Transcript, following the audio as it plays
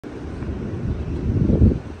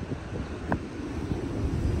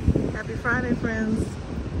Friday, friends.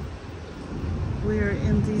 We're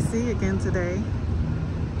in DC again today.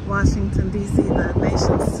 Washington, DC, the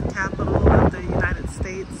nation's capital of the United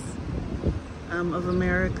States of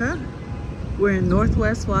America. We're in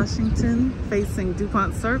Northwest Washington, facing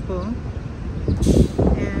DuPont Circle.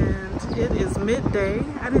 And it is midday.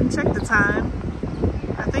 I didn't check the time.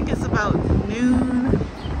 I think it's about noon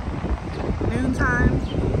time.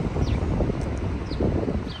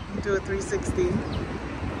 Do a 360.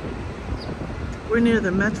 We're near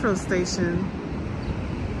the metro station,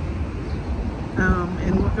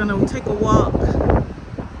 and we're gonna take a walk.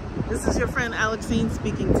 This is your friend Alexine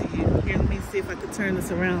speaking to you. Here, let me see if I could turn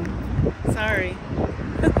this around. Sorry,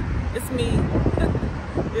 it's me,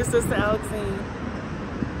 your sister Alexine.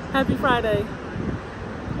 Happy Friday.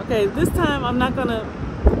 Okay, this time I'm not gonna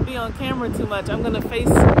be on camera too much. I'm gonna face,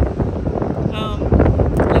 let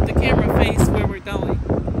the camera face where we're going.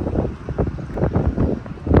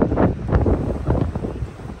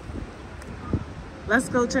 Let's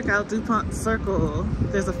go check out DuPont Circle.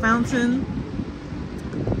 There's a fountain.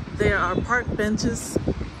 There are park benches.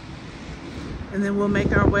 And then we'll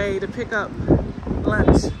make our way to pick up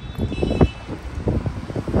lunch.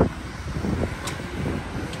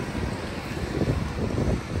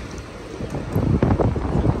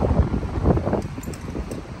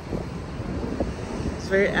 It's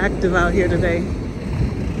very active out here today.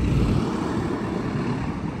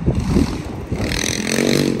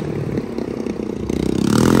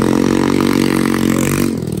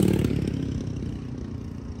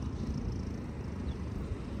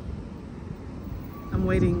 I'm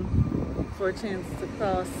waiting for a chance to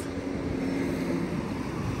cross.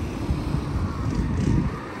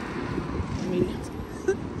 Let me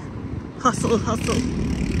hustle.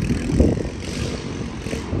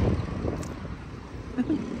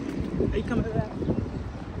 Are you coming to that?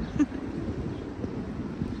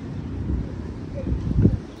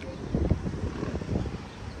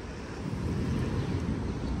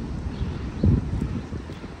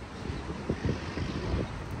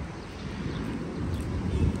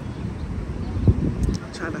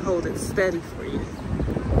 Trying to hold it steady for you.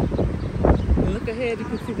 And look ahead, you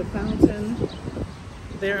can see the fountain.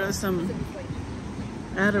 There are some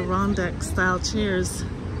Adirondack style chairs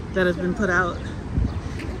that have been put out.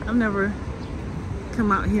 I've never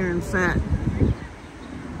come out here and sat.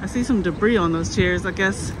 I see some debris on those chairs. I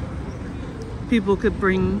guess people could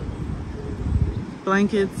bring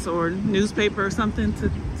blankets or newspaper or something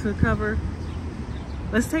to cover.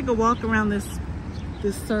 Let's take a walk around this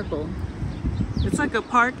circle. It's like a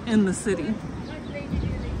park in the city.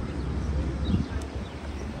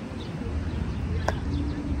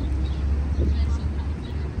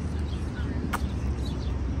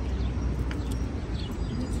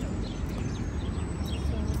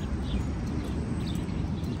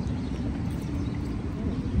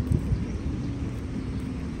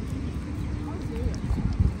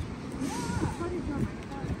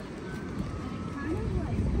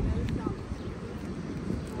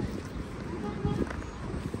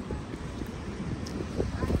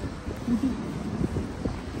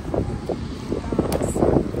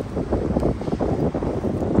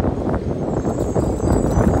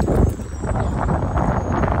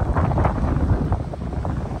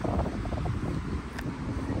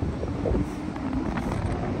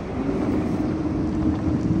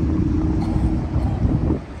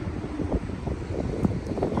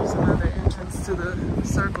 To the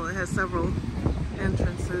circle. It has several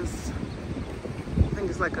entrances. I think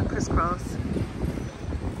it's like a crisscross.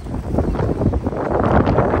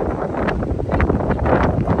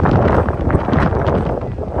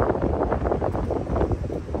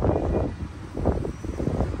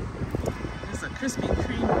 There's a Krispy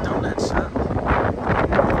Kreme donut shop.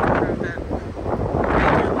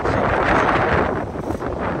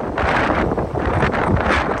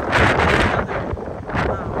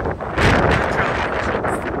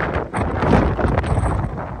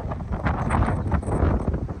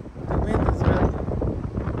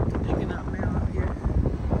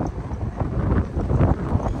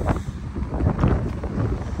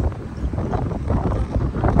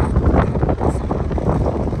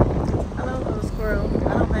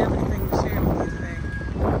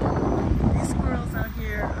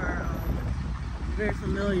 Very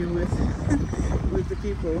familiar with the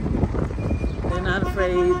people. They're not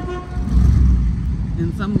afraid,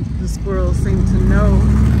 and some of the squirrels seem to know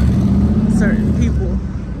certain people,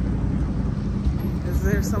 as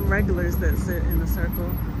there's some regulars that sit in the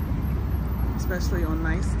circle, especially on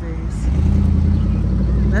nice days.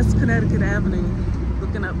 That's Connecticut Avenue,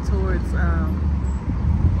 looking up towards I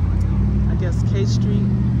guess K Street.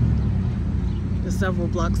 It's several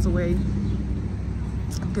blocks away.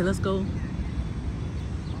 Okay, let's go.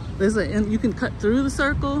 You can cut through the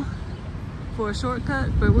circle for a shortcut,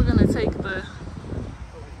 but we're gonna take the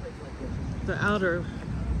outer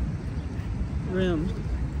rim.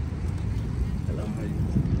 Hello.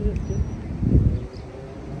 Good, good.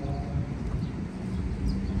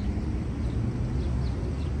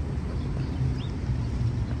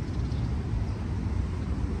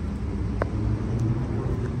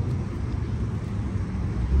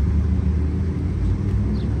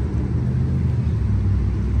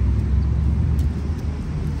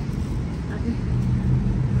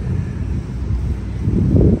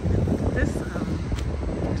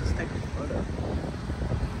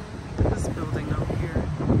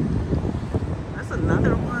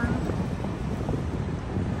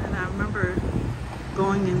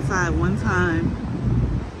 Inside one time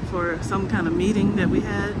for some kind of meeting that we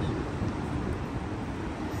had.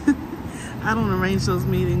 I don't arrange those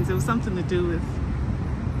meetings. It was something to do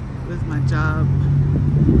with my job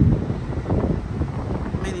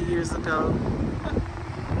many years ago.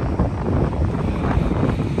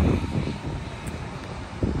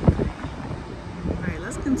 All right,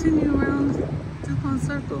 let's continue around DuPont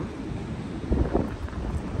Circle.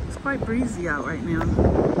 It's quite breezy out right now.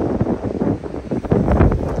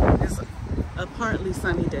 A partly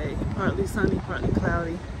sunny day, partly sunny, partly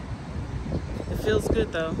cloudy. It feels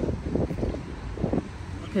good though.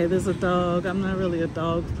 Okay, there's a dog. I'm not really a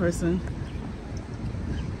dog person.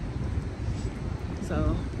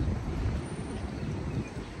 So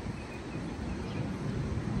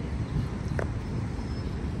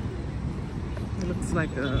it looks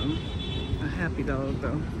like a happy dog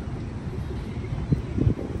though.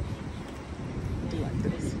 I do like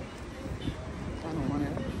this. I don't want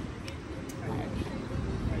to.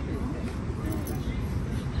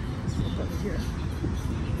 Here.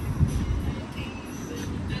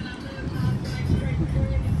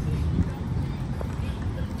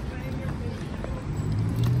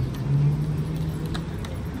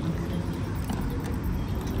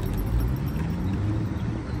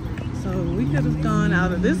 So we could have gone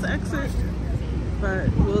out of this exit, but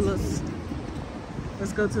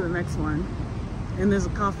let's go to the next one. And there's a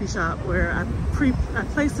coffee shop where I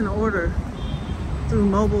placed an order through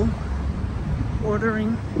mobile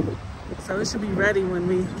ordering. So it should be ready when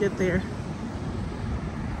we get there.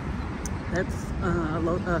 That's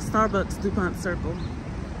Starbucks DuPont Circle.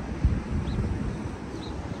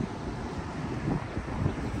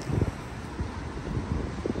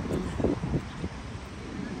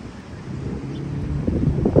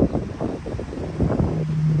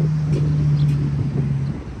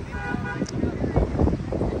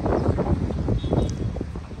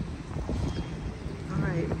 All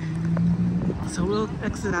right. So we'll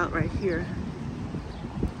exit out right here.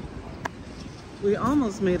 We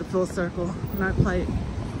almost made a full circle, not quite.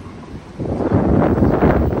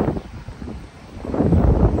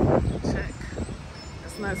 Check.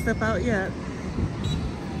 Let's not step out yet.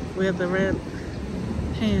 We have the red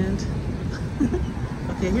hand.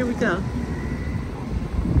 Okay, here we go.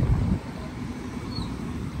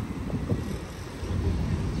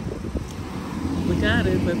 We got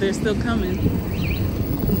it, but they're still coming.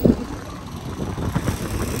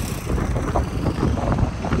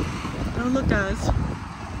 Oh, look guys,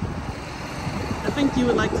 I think you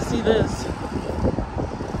would like to see this.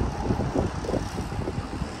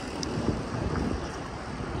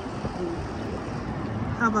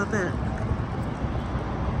 How about that?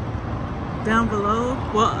 Down below,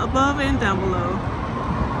 well, above and down below.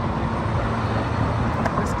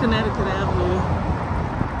 That's Connecticut Avenue.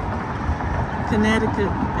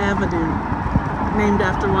 Connecticut Avenue, named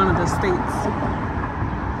after one of the states.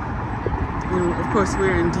 And of course,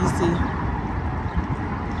 we're in DC.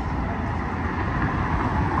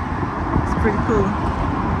 It's pretty cool.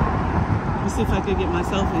 Let me see if I could get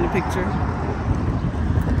myself in the picture.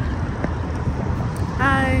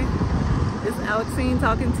 Hi, it's Alexine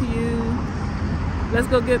talking to you. Let's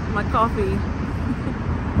go get my coffee.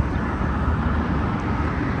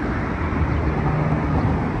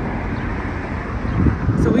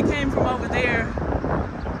 So we came from over there.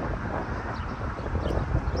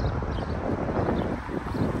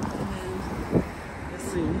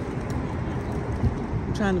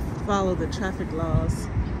 Trying to follow the traffic laws.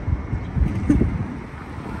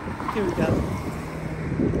 Here we go.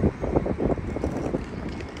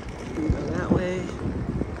 We go that way.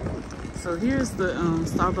 So here's the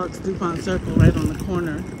Starbucks DuPont Circle right on the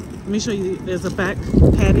corner. Let me show you, there's a back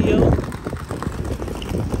patio.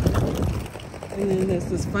 And then there's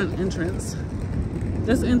this front entrance.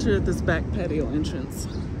 Let's enter this back patio entrance.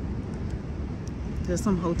 There's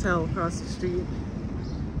some hotel across the street.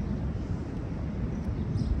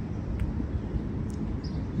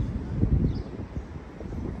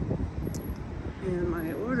 And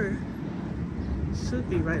my order should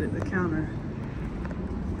be right at the counter.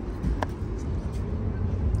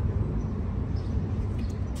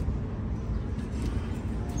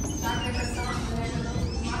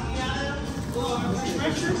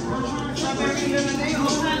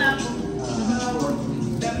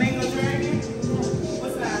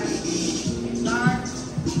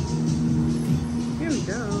 Here we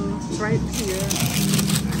go. It's right here.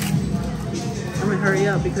 I'm gonna hurry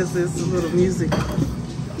up because there's a little music.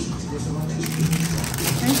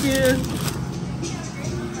 Thank you.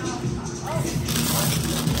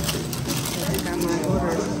 I got my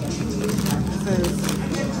order. It says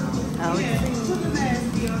Alex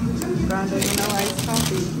Grande no iced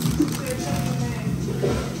coffee.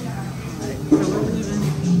 Alright, so we're leaving.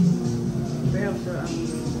 They have the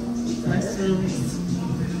nice rooms,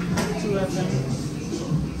 2 of them.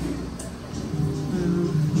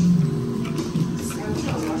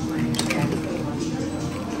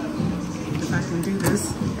 If I can do this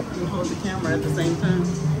and hold the camera at the same time.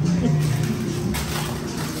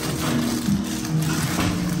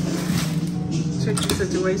 Tricky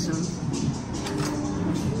situation.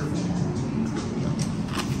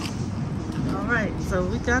 All right, so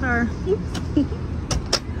we got our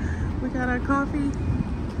coffee.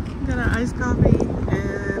 We got our iced coffee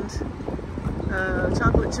and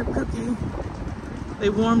chocolate chip cookie. They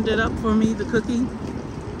warmed it up for me, the cookie.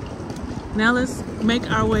 Now let's make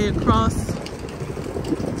our way across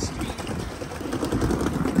the street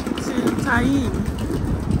to Taim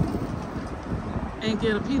and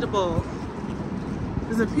get a pita bowl.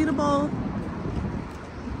 Is it pita bowl?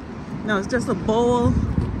 No, it's just a bowl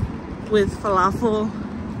with falafel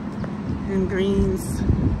and greens,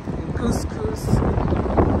 and couscous,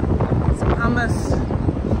 some hummus,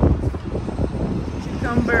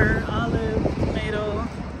 cucumber, olive, tomato,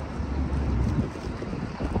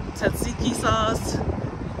 tzatziki sauce,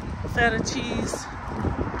 feta cheese.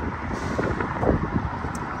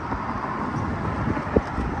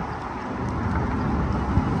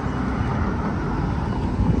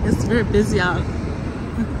 It's very busy out.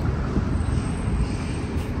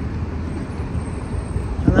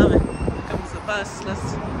 I love it. Here comes the bus.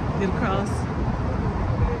 Let's get across.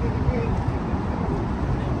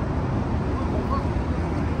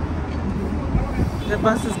 The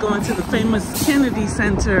bus is going to the famous Kennedy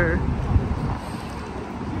Center.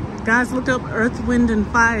 Guys, look up Earth, Wind, and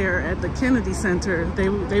Fire at the Kennedy Center.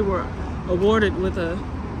 They were awarded with a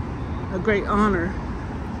great honor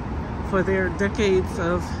for their decades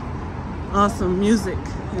of awesome music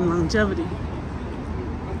and longevity.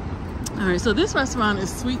 All right, so this restaurant is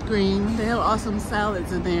Sweet Green. They have awesome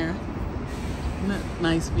salads in there.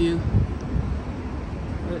 Nice view.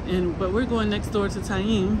 But we're going next door to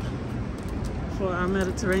Taim for our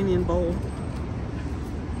Mediterranean bowl.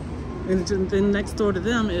 And then next door to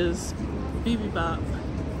them is Bibimbap.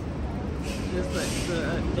 It's like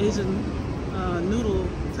the Asian noodle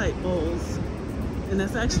type bowls. And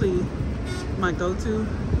that's actually my go-to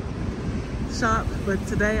shop. But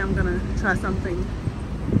today I'm gonna try something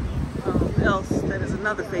else that is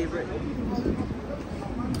another favorite.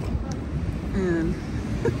 And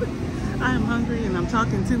I am hungry and I'm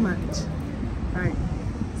talking too much. All right,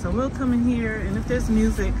 so we'll come in here, and if there's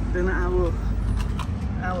music, then I will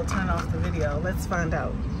turn off the video. Let's find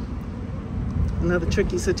out. Another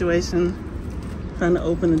tricky situation, trying to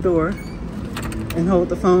open the door and hold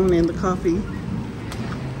the phone and the coffee.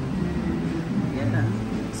 Yeah,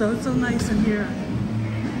 so it's so nice in here.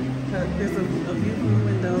 There's a view from the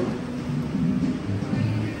window.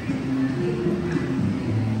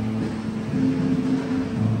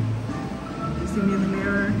 You see me in the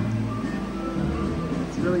mirror?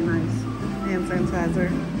 It's really nice. Hand sanitizer.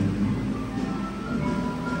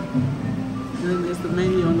 And then there's the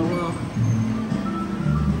menu on the wall.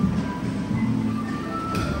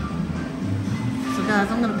 So guys,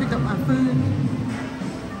 I'm gonna pick up my food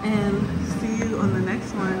and see you on the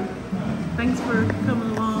next one. Thanks for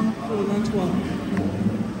coming along for the lunch walk.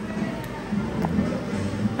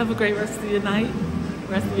 Have a great rest of your night,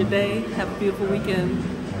 rest of your day. Have a beautiful weekend.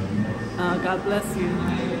 God bless you.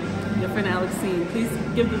 Your friend Alexine. Please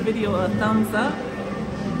give the video a thumbs up.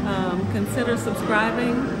 Consider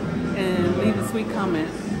subscribing and leave a sweet comment.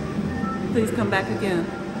 Please come back again.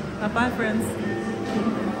 Bye-bye, friends.